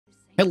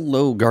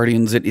Hello,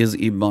 Guardians. It is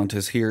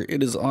Ebontis here.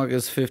 It is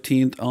August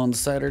 15th on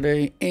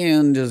Saturday,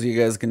 and as you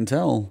guys can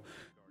tell,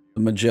 the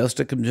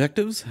Majestic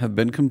objectives have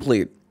been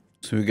complete.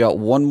 So we got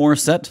one more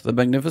set, the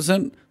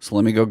Magnificent, so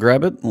let me go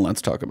grab it, and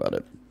let's talk about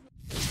it.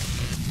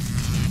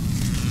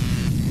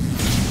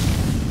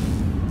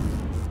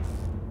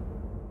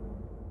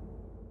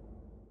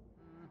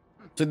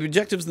 So the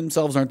objectives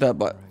themselves aren't that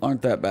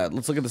bad.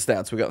 Let's look at the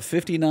stats. We got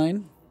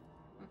 59,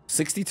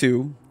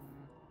 62,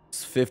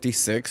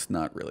 56,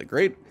 not really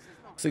great,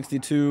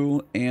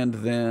 62, and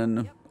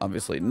then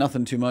obviously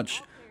nothing too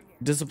much.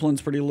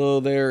 Discipline's pretty low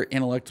there,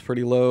 intellect's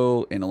pretty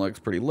low,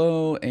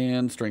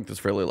 and strength is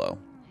fairly low.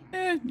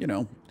 You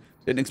know,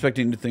 didn't expect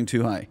anything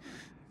too high.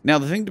 Now,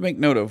 the thing to make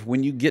note of,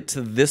 when you get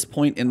to this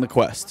point in the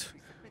quest,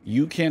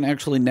 you can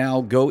actually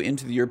now go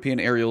into the European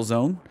aerial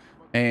zone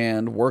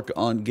and work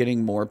on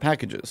getting more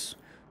packages.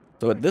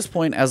 So at this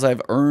point, as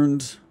I've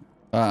earned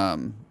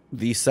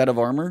the set of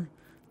armor,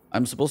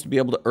 I'm supposed to be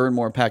able to earn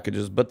more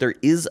packages, but there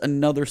is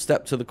another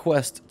step to the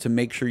quest to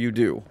make sure you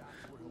do.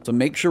 So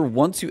make sure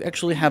once you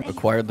actually have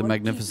acquired the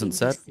Magnificent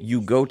set,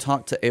 you go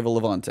talk to Eva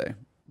Levante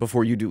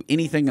before you do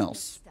anything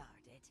else.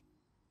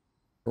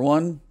 For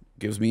one,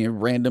 gives me a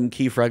random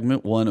key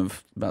fragment, one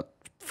of about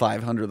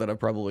 500 that I've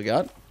probably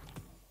got.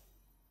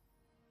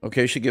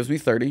 Okay, she gives me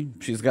 30.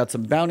 She's got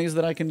some bounties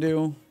that I can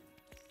do.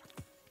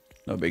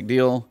 No big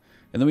deal.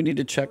 And then we need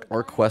to check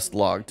our quest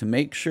log to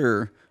make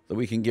sure that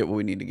we can get what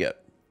we need to get.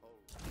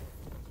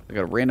 I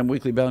got a random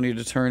weekly bounty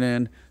to turn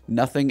in.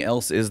 Nothing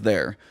else is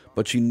there.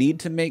 But you need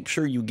to make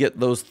sure you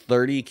get those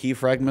 30 key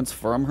fragments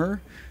from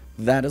her.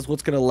 That is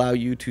what's going to allow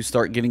you to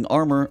start getting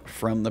armor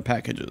from the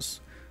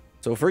packages.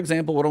 So, for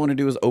example, what I want to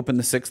do is open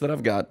the 6 that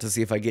I've got to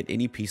see if I get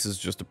any pieces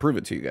just to prove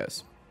it to you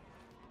guys.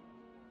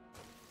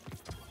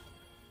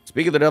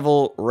 Speak of the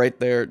devil right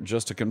there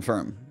just to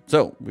confirm.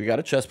 So, we got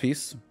a chest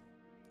piece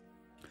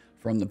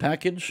from the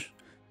package.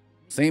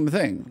 Same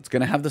thing. It's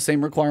going to have the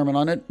same requirement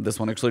on it. This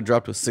one actually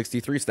dropped with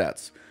 63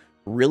 stats.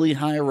 Really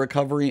high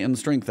recovery and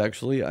strength,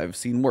 actually. I've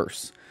seen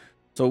worse.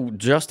 So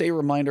just a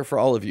reminder for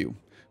all of you.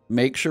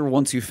 Make sure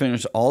once you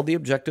finish all the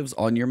objectives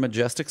on your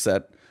Majestic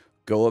set,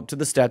 go up to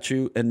the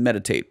statue and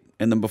meditate.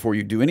 And then before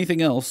you do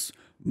anything else,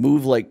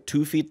 move like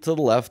 2 feet to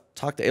the left,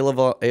 talk to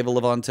Eva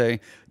Levante,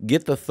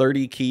 get the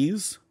 30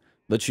 keys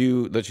that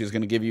she's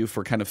going to give you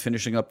for kind of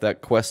finishing up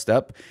that quest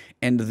step.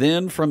 And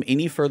then from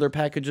any further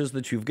packages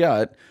that you've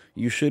got,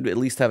 you should at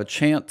least have a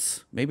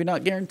chance, maybe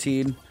not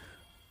guaranteed.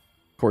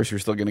 Of course,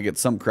 you're still going to get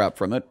some crap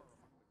from it,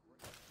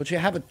 but you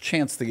have a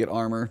chance to get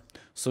armor.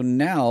 So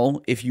now,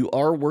 if you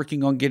are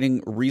working on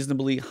getting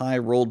reasonably high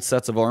rolled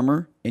sets of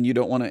armor, and you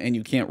don't want to, and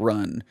you can't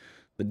run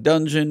the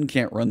dungeon,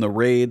 can't run the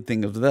raid,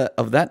 thing of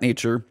that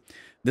nature,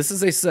 this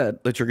is a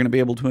set that you're going to be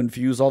able to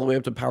infuse all the way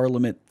up to power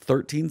limit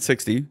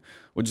 1360,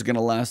 which is going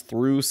to last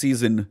through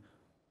season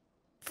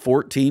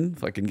 14,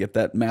 if I can get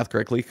that math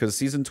correctly, because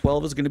season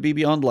 12 is going to be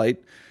Beyond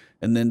Light,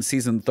 and then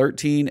season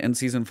 13 and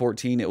season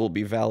 14, it will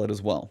be valid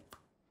as well.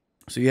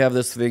 So you have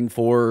this thing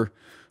for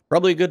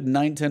probably a good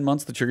 9-10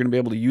 months that you're going to be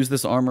able to use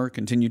this armor,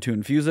 continue to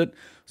infuse it.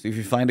 So if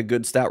you find a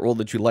good stat roll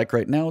that you like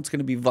right now, it's going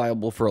to be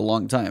viable for a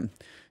long time.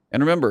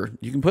 And remember,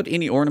 you can put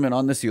any ornament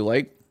on this you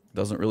like.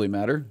 Doesn't really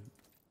matter.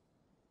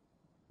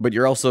 But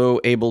you're also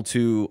able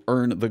to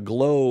earn the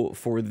glow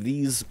for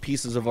these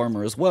pieces of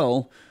armor as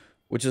well,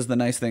 which is the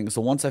nice thing. So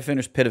once I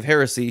finish Pit of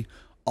Heresy,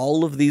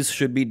 all of these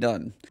should be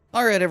done.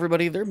 Alright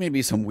everybody, there may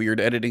be some weird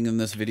editing in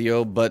this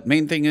video, but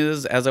main thing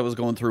is, as I was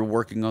going through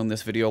working on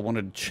this video, I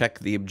wanted to check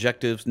the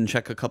objectives and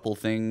check a couple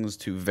things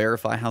to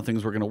verify how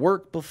things were going to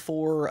work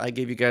before I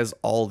gave you guys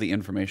all the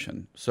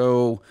information.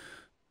 So,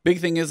 big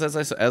thing is,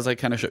 as I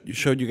kind of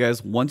showed you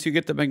guys, once you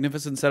get the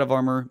Magnificent set of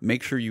armor,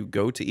 make sure you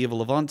go to Eva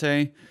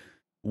Levante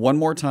one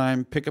more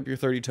time, pick up your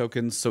 30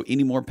 tokens, so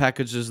any more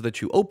packages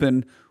that you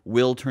open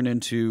will turn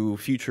into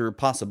future,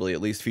 possibly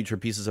at least future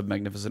pieces of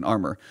Magnificent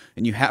armor.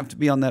 And you have to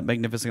be on that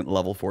Magnificent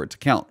level for it to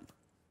count.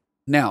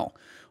 Now,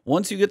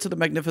 once you get to the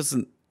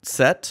Magnificent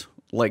set,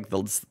 like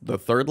the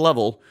 3rd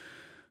level,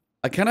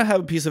 I kind of have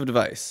a piece of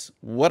advice.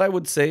 What I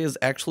would say is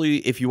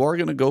actually, if you are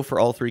going to go for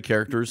all 3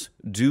 characters,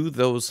 do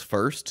those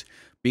first,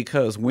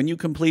 because when you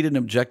complete an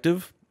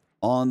objective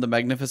on the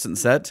Magnificent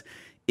set,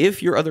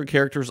 if your other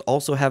characters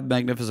also have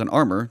Magnificent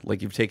armor,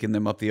 like you've taken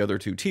them up the other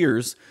 2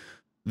 tiers,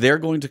 they're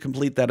going to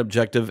complete that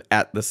objective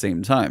at the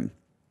same time.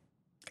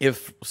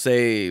 If,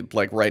 say,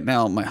 like right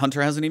now, my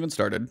Hunter hasn't even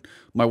started,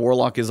 my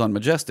Warlock is on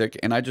Majestic,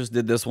 and I just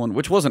did this one,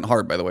 which wasn't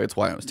hard, by the way, it's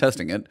why I was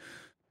testing it.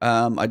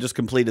 I just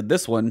completed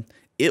this one.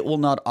 It will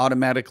not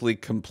automatically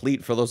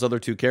complete for those other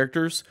 2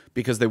 characters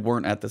because they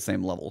weren't at the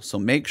same level. So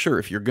make sure,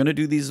 if you're going to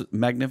do these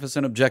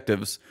Magnificent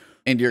objectives,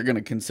 and you're going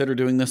to consider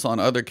doing this on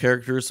other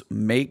characters,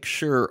 make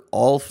sure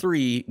all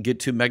 3 get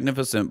to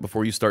Magnificent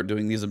before you start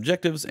doing these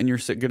objectives, and you're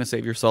going to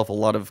save yourself a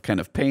lot of kind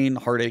of pain,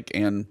 heartache,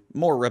 and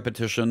more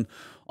repetition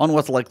on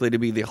what's likely to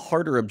be the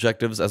harder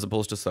objectives as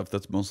opposed to stuff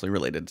that's mostly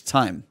related to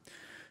time.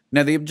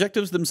 Now, the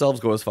objectives themselves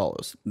go as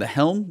follows. The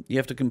Helm, you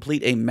have to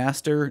complete a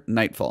Master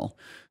Nightfall.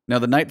 Now,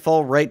 the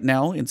Nightfall right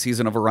now in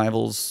Season of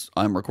Arrivals,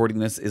 I'm recording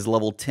this, is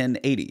level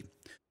 1080.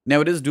 Now,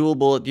 it is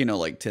doable at,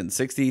 like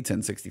 1060,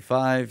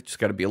 1065. Just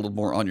got to be a little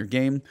more on your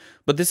game.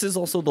 But this is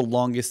also the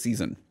longest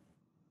season.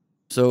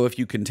 So if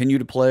you continue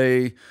to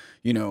play,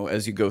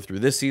 as you go through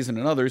this season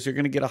and others, you're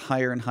going to get a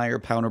higher and higher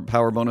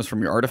power bonus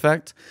from your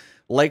artifact,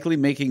 likely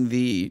making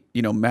the,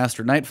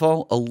 Master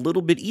Nightfall a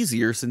little bit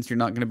easier since you're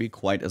not going to be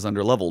quite as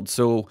underleveled.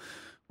 So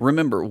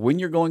remember, when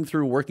you're going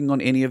through working on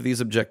any of these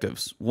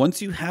objectives,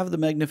 once you have the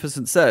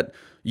Magnificent set,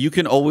 you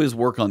can always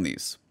work on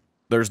these.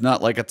 There's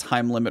not like a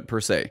time limit per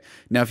se.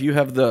 Now, if you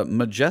have the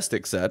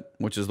Majestic set,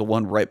 which is the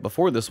one right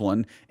before this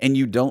one, and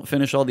you don't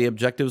finish all the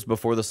objectives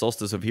before the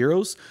Solstice of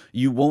Heroes,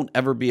 you won't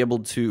ever be able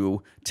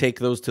to take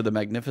those to the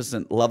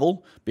Magnificent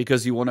level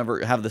because you won't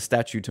ever have the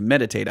statue to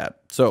meditate at.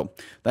 So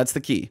that's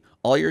the key.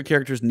 All your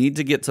characters need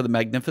to get to the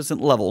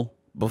Magnificent level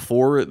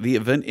before the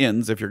event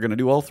ends if you're going to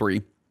do all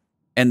three.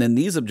 And then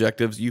these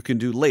objectives you can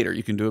do later.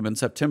 You can do them in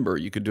September.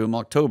 You can do them in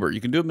October.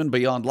 You can do them in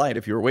Beyond Light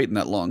if you were waiting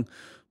that long.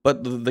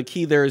 But the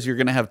key there is you're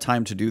going to have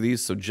time to do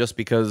these. So just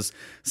because,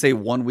 say,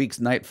 1 week's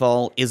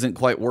Nightfall isn't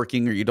quite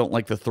working or you don't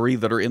like the 3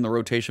 that are in the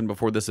rotation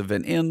before this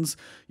event ends,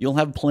 you'll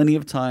have plenty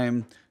of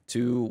time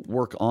to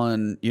work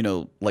on,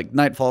 like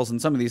Nightfalls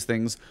and some of these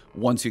things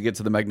once you get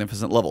to the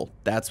Magnificent level.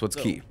 That's what's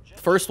key.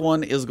 First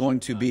one is going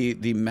to be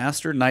the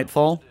Master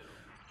Nightfall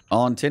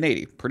on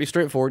 1080. Pretty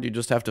straightforward. You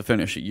just have to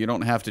finish it. You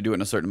don't have to do it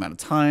in a certain amount of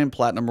time,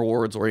 platinum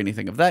rewards, or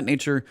anything of that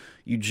nature.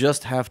 You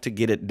just have to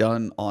get it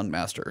done on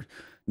Master.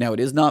 Now,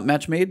 it is not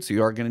match made, so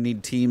you are going to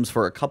need teams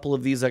for a couple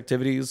of these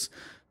activities,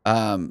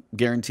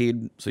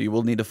 guaranteed. So you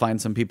will need to find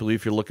some people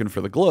if you're looking for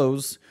the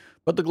glows,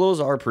 but the glows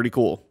are pretty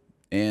cool.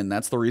 And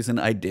that's the reason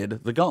I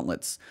did the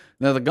gauntlets.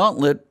 Now, the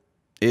gauntlet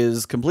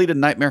is completed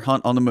Nightmare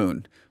Hunt on the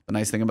Moon. The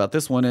nice thing about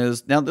this one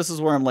is, now this is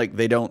where I'm like,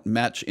 they don't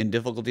match in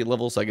difficulty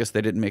level, so I guess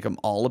they didn't make them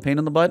all a pain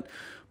in the butt.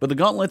 But the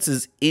gauntlets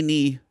is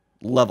any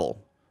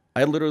level.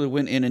 I literally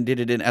went in and did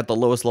it in at the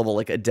lowest level,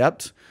 like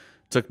Adept.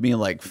 Took me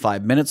like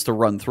 5 minutes to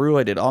run through.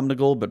 I did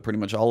Omnigul, but pretty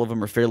much all of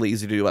them are fairly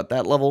easy to do at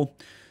that level.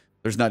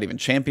 There's not even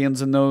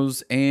champions in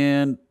those,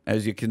 and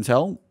as you can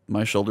tell,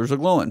 my shoulders are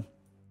glowing.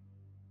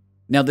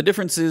 Now, the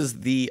difference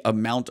is the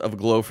amount of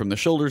glow from the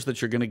shoulders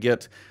that you're going to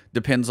get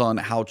depends on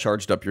how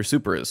charged up your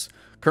super is.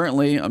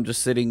 Currently, I'm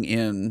just sitting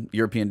in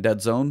European Dead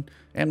Zone,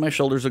 and my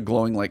shoulders are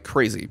glowing like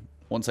crazy.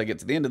 Once I get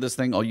to the end of this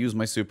thing, I'll use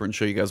my super and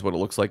show you guys what it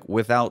looks like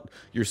without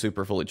your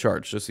super fully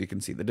charged, just so you can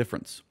see the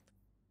difference.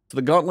 So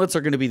the gauntlets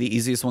are going to be the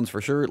easiest ones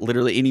for sure.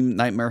 Literally any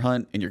Nightmare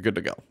Hunt, and you're good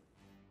to go.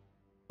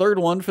 Third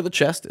one for the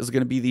chest is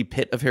going to be the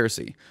Pit of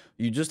Heresy.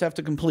 You just have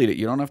to complete it.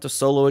 You don't have to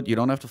solo it. You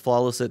don't have to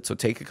flawless it. So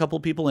take a couple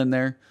people in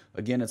there.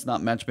 Again, it's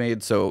not match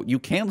made, so you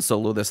can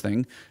solo this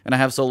thing. And I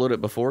have soloed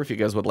it before. If you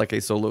guys would like a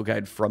solo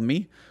guide from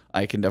me,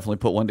 I can definitely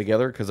put one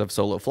together because I've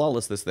solo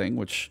flawless this thing,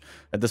 which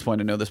at this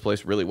point I know this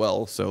place really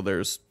well. So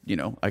there's,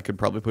 I could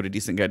probably put a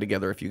decent guide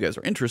together if you guys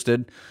are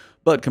interested.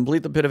 But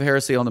complete the Pit of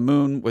Heresy on the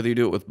Moon, whether you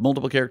do it with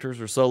multiple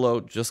characters or solo,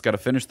 just got to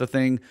finish the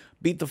thing,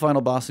 beat the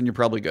final boss, and you're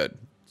probably good.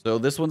 So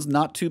this one's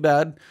not too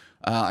bad.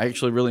 I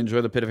actually really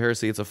enjoy the Pit of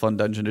Heresy. It's a fun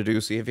dungeon to do.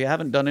 So if you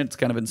haven't done it, it's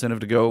kind of incentive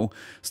to go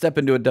step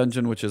into a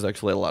dungeon, which is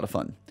actually a lot of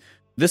fun.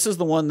 This is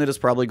the one that is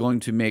probably going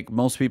to make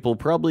most people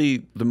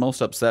probably the most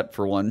upset,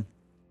 for one.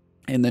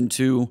 And then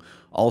two,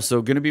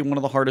 also going to be one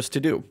of the hardest to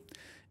do.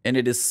 And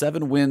it is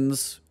 7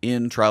 wins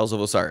in Trials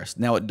of Osiris.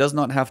 Now, it does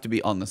not have to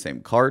be on the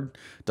same card.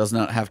 It does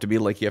not have to be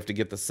like you have to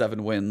get the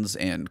 7 wins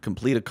and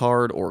complete a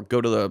card or go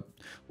to the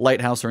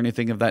lighthouse or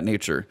anything of that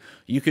nature.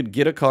 You could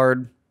get a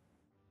card,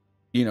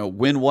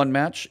 win one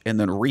match and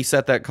then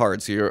reset that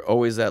card. So you're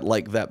always at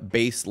like that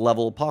base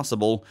level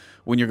possible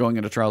when you're going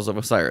into Trials of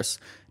Osiris.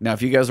 Now,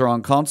 if you guys are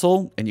on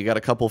console and you got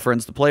a couple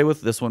friends to play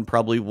with, this one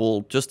probably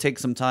will just take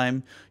some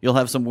time. You'll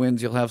have some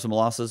wins, you'll have some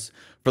losses.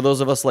 For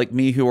those of us like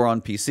me who are on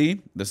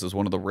PC, this is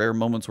one of the rare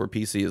moments where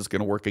PC is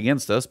going to work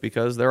against us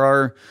because there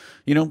are,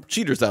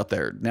 cheaters out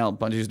there. Now,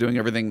 Bungie's doing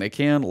everything they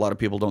can. A lot of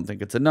people don't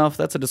think it's enough.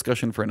 That's a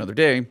discussion for another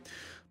day.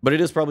 But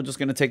it is probably just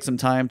going to take some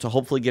time to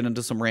hopefully get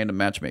into some random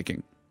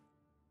matchmaking.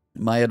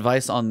 My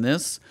advice on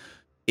this,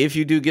 if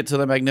you do get to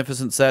the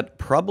Magnificent set,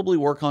 probably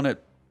work on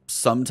it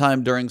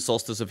sometime during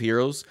Solstice of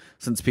Heroes,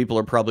 since people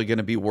are probably going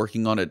to be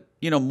working on it.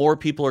 More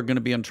people are going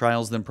to be on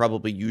trials than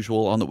probably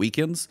usual on the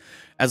weekends,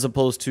 as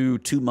opposed to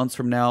 2 months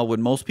from now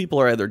when most people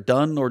are either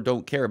done or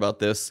don't care about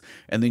this,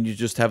 and then you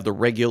just have the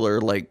regular,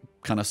 like,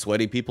 kind of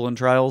sweaty people in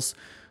trials.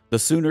 The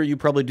sooner you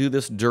probably do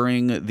this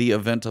during the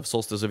event of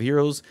Solstice of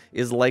Heroes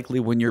is likely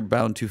when you're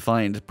bound to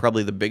find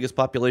probably the biggest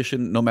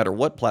population, no matter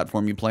what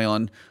platform you play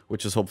on,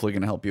 which is hopefully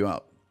going to help you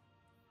out.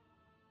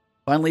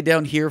 Finally,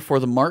 down here for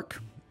the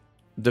mark,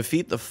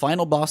 defeat the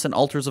final boss in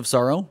Altars of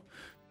Sorrow,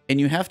 and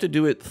you have to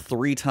do it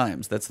 3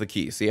 times. That's the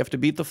key. So you have to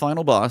beat the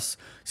final boss,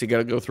 so you got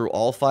to go through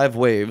all 5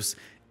 waves,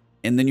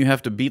 and then you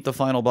have to beat the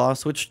final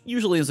boss, which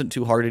usually isn't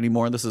too hard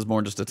anymore. This is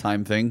more just a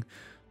time thing.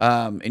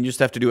 And you just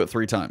have to do it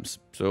 3 times.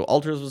 So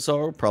Altars of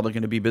Sorrow, probably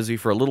going to be busy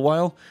for a little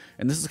while.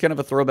 And this is kind of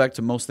a throwback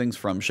to most things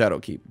from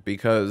Shadowkeep,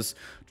 because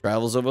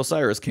Trials of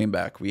Osiris came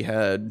back. We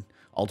had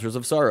Altars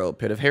of Sorrow,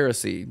 Pit of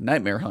Heresy,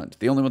 Nightmare Hunt.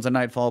 The only one's a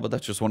Nightfall, but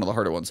that's just one of the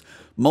harder ones.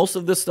 Most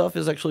of this stuff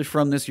is actually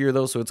from this year,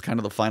 though, so it's kind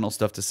of the final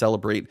stuff to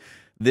celebrate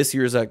this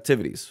year's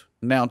activities.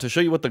 Now, to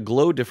show you what the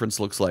glow difference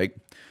looks like,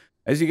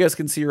 as you guys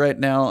can see right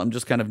now, I'm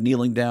just kind of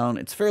kneeling down.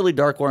 It's fairly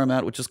dark where I'm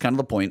at, which is kind of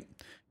the point.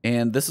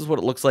 And this is what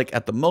it looks like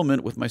at the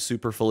moment with my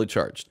super fully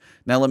charged.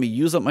 Now, let me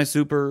use up my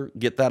super,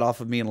 get that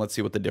off of me, and let's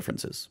see what the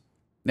difference is.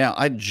 Now,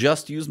 I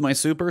just used my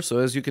super, so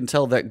as you can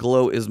tell, that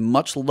glow is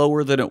much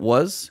lower than it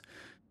was.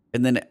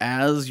 And then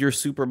as your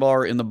super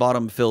bar in the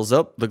bottom fills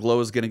up, the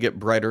glow is going to get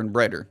brighter and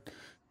brighter.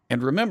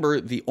 And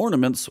remember, the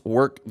ornaments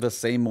work the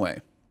same way.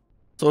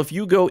 So if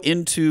you go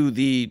into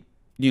the,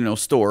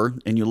 store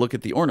and you look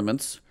at the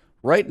ornaments,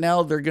 right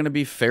now they're going to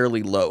be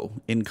fairly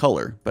low in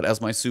color. But as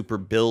my super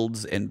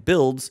builds and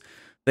builds,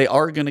 they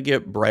are going to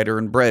get brighter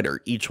and brighter,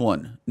 each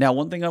one. Now,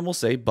 one thing I will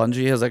say,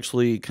 Bungie has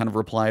actually kind of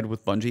replied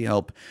with Bungie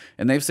Help,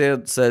 and they've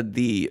said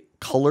the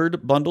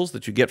colored bundles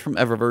that you get from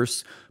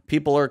Eververse,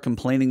 people are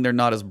complaining they're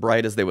not as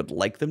bright as they would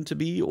like them to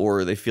be,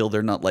 or they feel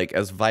they're not like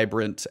as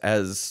vibrant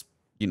as,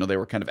 they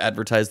were kind of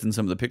advertised in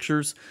some of the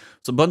pictures.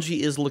 So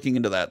Bungie is looking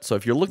into that. So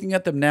if you're looking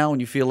at them now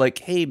and you feel like,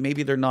 hey,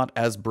 maybe they're not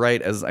as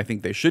bright as I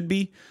think they should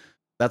be,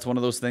 that's one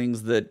of those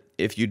things that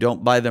if you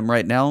don't buy them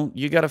right now,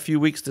 you got a few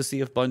weeks to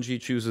see if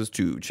Bungie chooses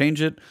to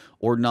change it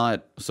or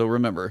not. So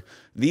remember,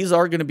 these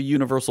are going to be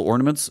universal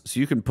ornaments, so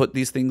you can put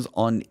these things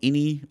on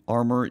any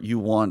armor you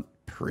want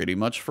pretty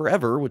much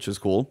forever, which is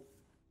cool,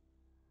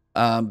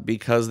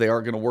 because they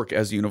are going to work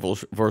as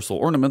universal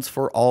ornaments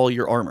for all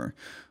your armor.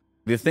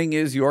 The thing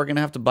is, you are going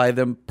to have to buy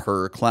them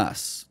per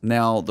class.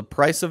 Now, the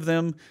price of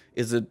them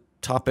is a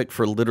topic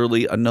for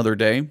literally another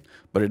day,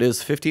 but it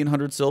is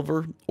 1,500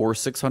 silver or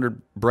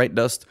 600 bright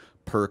dust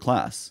per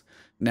class.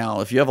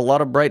 Now, if you have a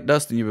lot of bright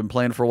dust and you've been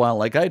playing for a while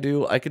like I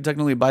do, I could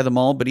technically buy them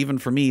all, but even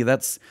for me,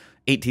 that's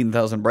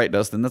 18,000 bright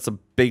dust, and that's a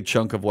big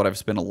chunk of what I've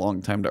spent a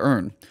long time to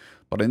earn.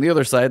 But on the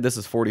other side, this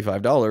is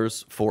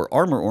 $45 for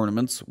armor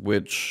ornaments,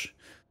 which,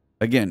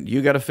 again,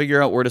 you got to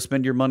figure out where to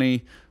spend your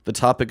money. The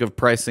topic of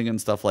pricing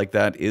and stuff like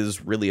that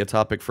is really a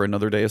topic for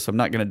another day, so I'm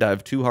not going to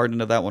dive too hard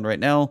into that one right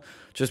now,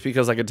 just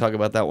because I could talk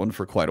about that one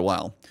for quite a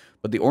while.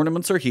 But the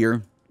ornaments are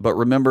here, but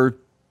remember,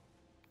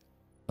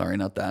 sorry,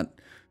 not that.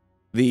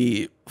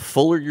 The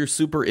fuller your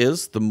super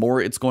is, the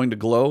more it's going to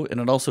glow, and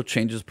it also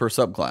changes per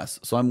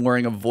subclass. So I'm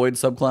wearing a Void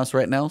subclass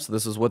right now, so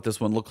this is what this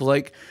one looks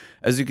like.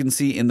 As you can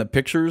see in the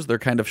pictures, they're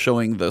kind of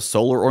showing the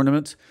solar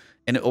ornament,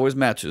 and it always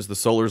matches. The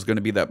solar is going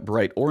to be that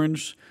bright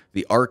orange,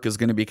 the arc is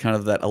going to be kind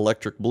of that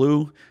electric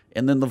blue,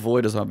 and then the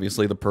Void is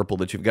obviously the purple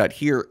that you've got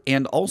here.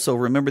 And also,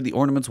 remember, the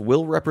ornaments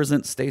will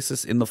represent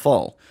stasis in the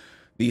fall.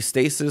 The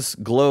stasis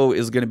glow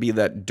is going to be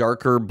that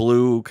darker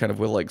blue, kind of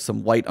with like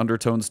some white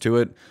undertones to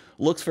it.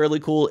 Looks fairly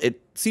cool.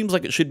 It seems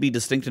like it should be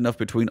distinct enough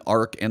between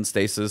arc and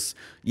stasis.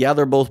 Yeah,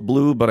 they're both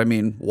blue, but I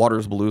mean,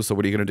 water's blue, so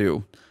what are you going to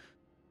do?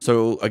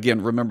 So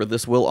again, remember,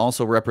 this will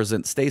also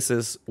represent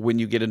stasis when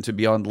you get into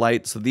Beyond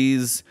Light. So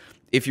these,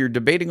 if you're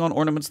debating on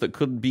ornaments that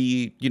could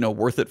be,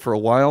 worth it for a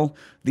while,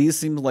 these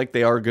seem like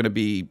they are going to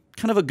be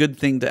kind of a good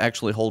thing to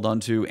actually hold on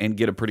to and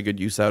get a pretty good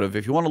use out of.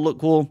 If you want to look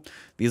cool,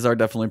 these are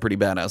definitely pretty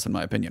badass in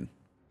my opinion.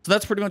 So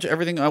that's pretty much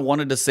everything I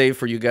wanted to say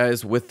for you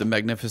guys with the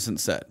Magnificent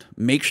set.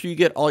 Make sure you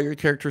get all your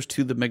characters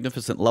to the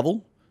Magnificent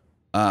level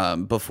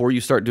before you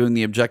start doing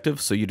the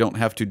objective, so you don't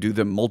have to do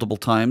them multiple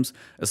times,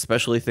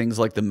 especially things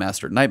like the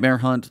Master Nightmare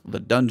Hunt, the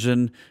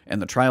Dungeon, and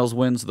the Trials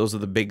wins. Those are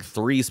the big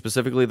three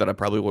specifically that I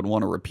probably would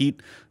want to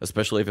repeat,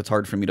 especially if it's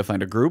hard for me to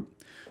find a group.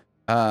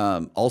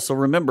 Also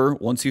remember,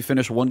 once you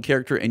finish one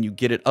character and you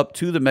get it up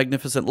to the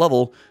Magnificent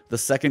level, the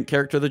second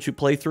character that you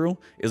play through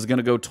is going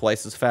to go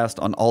twice as fast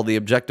on all the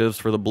objectives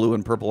for the blue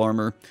and purple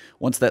armor.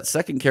 Once that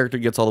second character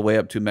gets all the way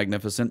up to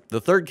Magnificent, the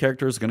third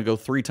character is going to go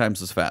 3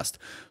 times as fast.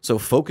 So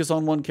focus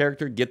on one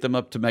character, get them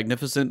up to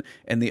Magnificent,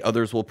 and the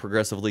others will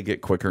progressively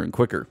get quicker and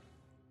quicker.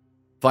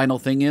 Final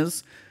thing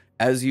is,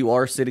 as you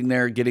are sitting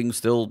there getting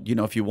still,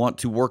 if you want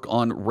to work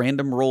on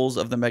random rolls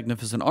of the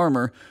Magnificent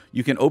armor,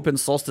 you can open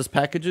Solstice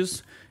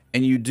packages,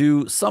 and you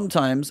do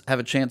sometimes have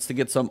a chance to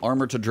get some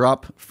armor to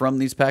drop from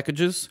these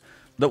packages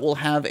that will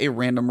have a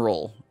random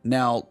roll.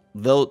 Now,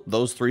 though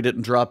those 3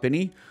 didn't drop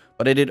any,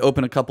 but I did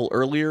open a couple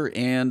earlier,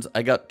 and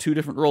I got 2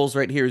 different rolls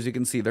right here. As you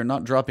can see, they're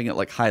not dropping at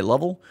like high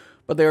level,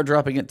 but they are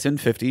dropping at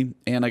 1050,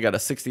 and I got a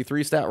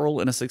 63 stat roll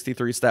and a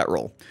 63 stat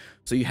roll.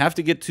 So you have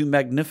to get to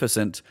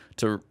Magnificent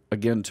to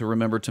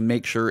remember to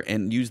make sure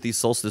and use these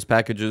Solstice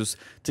packages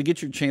to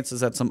get your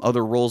chances at some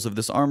other rolls of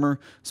this armor,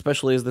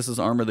 especially as this is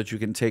armor that you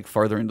can take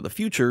farther into the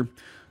future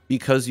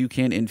because you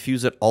can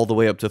infuse it all the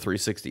way up to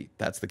 360.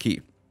 That's the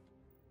key.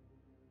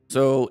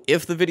 So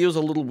if the video is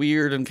a little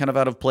weird and kind of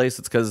out of place,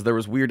 it's because there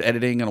was weird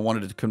editing and I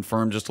wanted to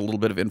confirm just a little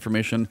bit of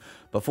information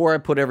before I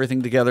put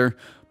everything together.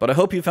 But I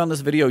hope you found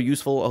this video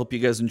useful. I hope you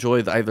guys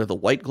enjoyed either the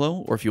white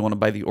glow or if you want to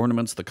buy the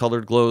ornaments, the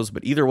colored glows.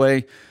 But either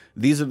way,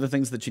 these are the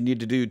things that you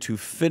need to do to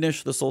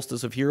finish the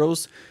Solstice of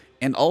Heroes.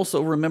 And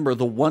also remember,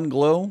 the one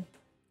glow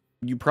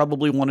you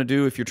probably want to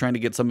do if you're trying to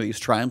get some of these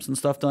triumphs and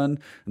stuff done.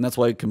 And that's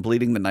why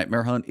completing the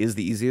Nightmare Hunt is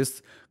the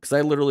easiest. Because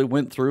I literally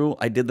went through,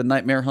 I did the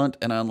Nightmare Hunt,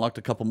 and I unlocked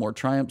a couple more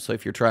triumphs. So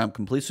if you're triumph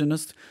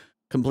completionist,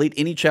 complete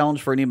any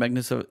challenge for any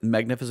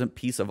magnificent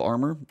piece of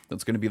armor.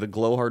 That's going to be the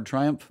Glow Hard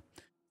Triumph.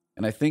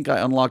 And I think I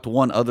unlocked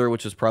one other,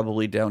 which is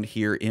probably down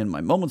here in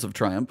my Moments of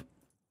Triumph.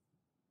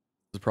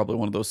 This is probably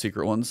one of those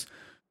secret ones.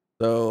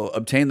 So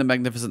obtain the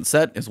Magnificent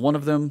Set is one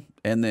of them,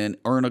 and then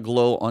earn a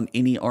glow on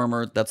any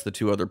armor. That's the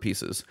two other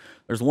pieces.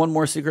 There's one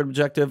more secret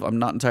objective. I'm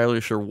not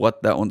entirely sure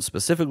what that one's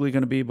specifically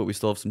going to be, but we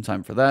still have some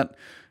time for that.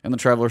 And the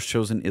Traveler's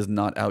Chosen is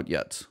not out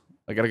yet.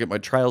 I got to get my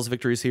Trials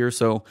victories here,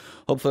 so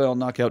hopefully I'll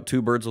knock out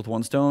 2 birds with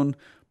 1 stone.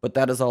 But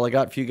that is all I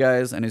got for you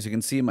guys, and as you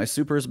can see, my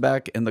super is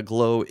back, and the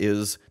glow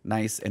is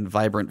nice and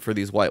vibrant for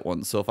these white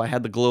ones. So if I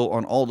had the glow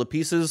on all the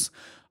pieces,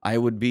 I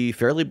would be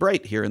fairly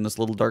bright here in this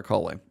little dark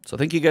hallway. So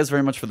thank you guys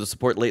very much for the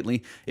support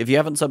lately. If you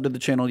haven't subbed to the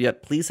channel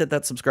yet, please hit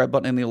that subscribe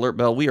button and the alert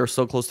bell. We are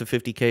so close to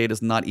 50K, it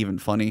is not even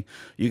funny.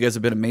 You guys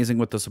have been amazing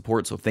with the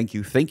support, so thank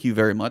you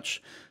very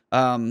much.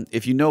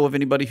 If you know of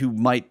anybody who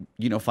might,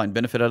 find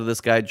benefit out of this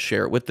guide,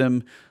 share it with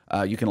them.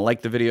 You can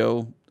like the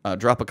video,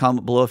 drop a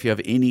comment below if you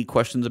have any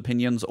questions,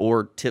 opinions,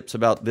 or tips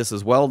about this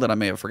as well that I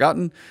may have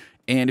forgotten.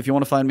 And if you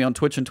want to find me on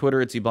Twitch and Twitter,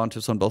 it's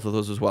Ebontis on both of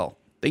those as well.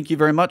 Thank you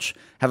very much.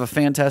 Have a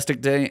fantastic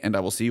day, and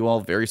I will see you all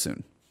very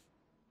soon.